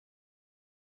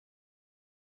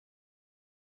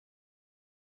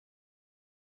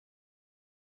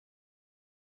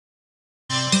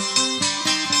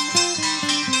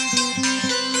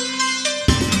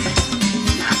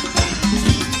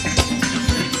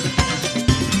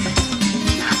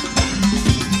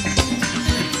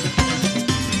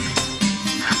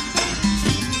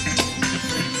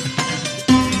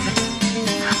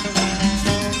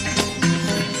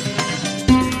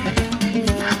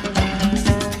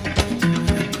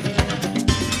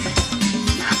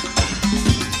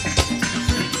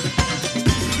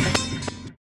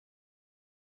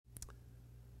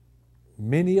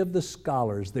Many of the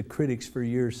scholars, the critics for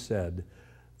years said,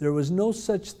 there was no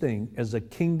such thing as a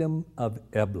kingdom of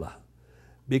Ebla,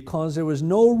 because there was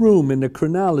no room in the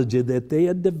chronology that they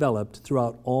had developed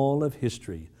throughout all of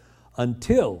history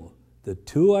until the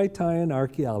two Italian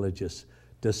archaeologists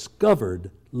discovered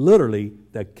literally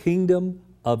the kingdom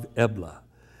of Ebla.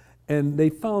 And they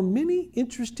found many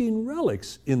interesting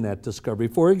relics in that discovery.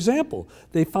 For example,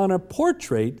 they found a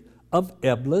portrait of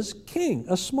Ebla's king,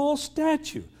 a small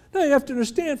statue. Now you have to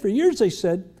understand, for years they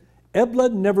said Ebla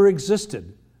never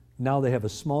existed. Now they have a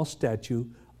small statue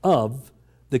of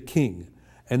the king.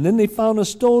 And then they found a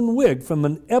stone wig from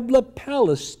an Ebla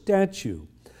palace statue.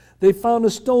 They found a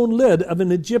stone lid of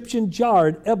an Egyptian jar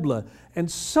at Ebla,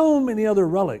 and so many other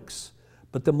relics.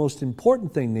 But the most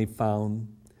important thing they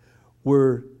found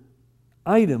were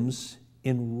items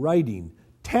in writing,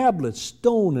 tablets,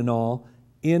 stone and all,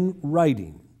 in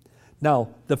writing. Now,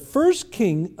 the first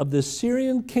king of the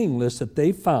Syrian king list that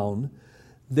they found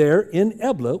there in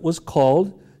Ebla was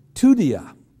called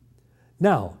Tudia.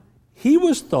 Now, he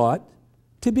was thought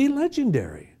to be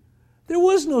legendary. There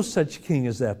was no such king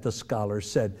as that, the scholars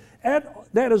said.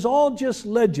 That is all just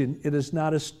legend. It is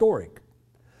not historic.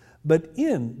 But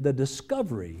in the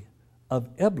discovery of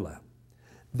Ebla,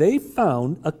 they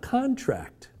found a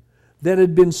contract that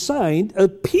had been signed, a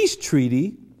peace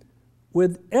treaty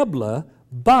with Ebla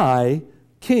by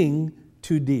King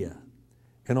Tudia.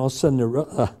 And all of a sudden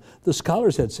the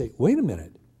scholars had to say, wait a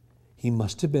minute, he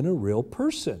must have been a real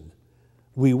person.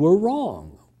 We were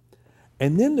wrong.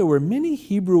 And then there were many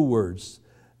Hebrew words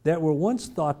that were once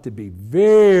thought to be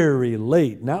very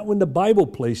late, not when the Bible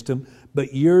placed them,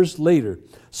 but years later,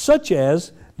 such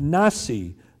as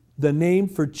Nasi, the name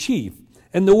for chief,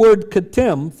 and the word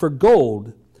Ketem for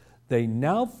gold. They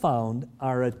now found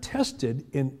are attested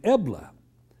in Ebla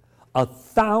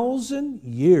 1,000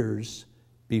 years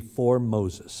before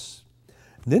Moses.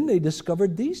 Then they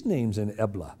discovered these names in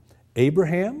Ebla: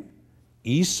 Abraham,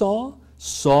 Esau,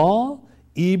 Saul,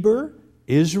 Eber,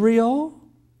 Israel,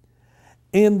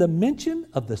 and the mention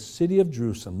of the city of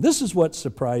Jerusalem. This is what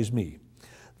surprised me.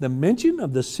 The mention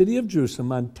of the city of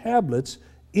Jerusalem on tablets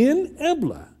in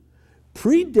Ebla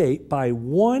predate by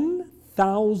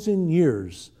 1,000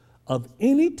 years of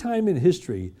any time in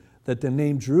history that the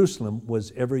name Jerusalem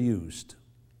was ever used.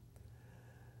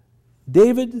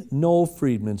 David Noel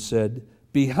Freedman said,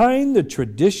 behind the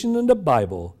tradition in the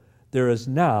Bible, there is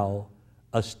now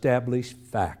established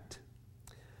fact.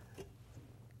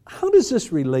 How does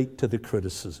this relate to the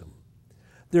criticism?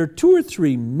 There are two or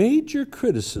three major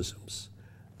criticisms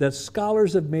that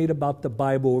scholars have made about the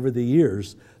Bible over the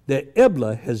years that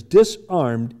Ebla has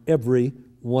disarmed every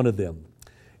one of them.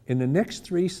 In the next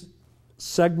three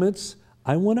segments,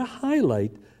 I want to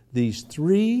highlight these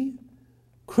three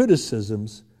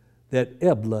criticisms that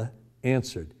Ebla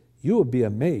answered. You will be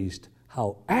amazed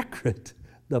how accurate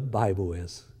the Bible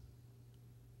is.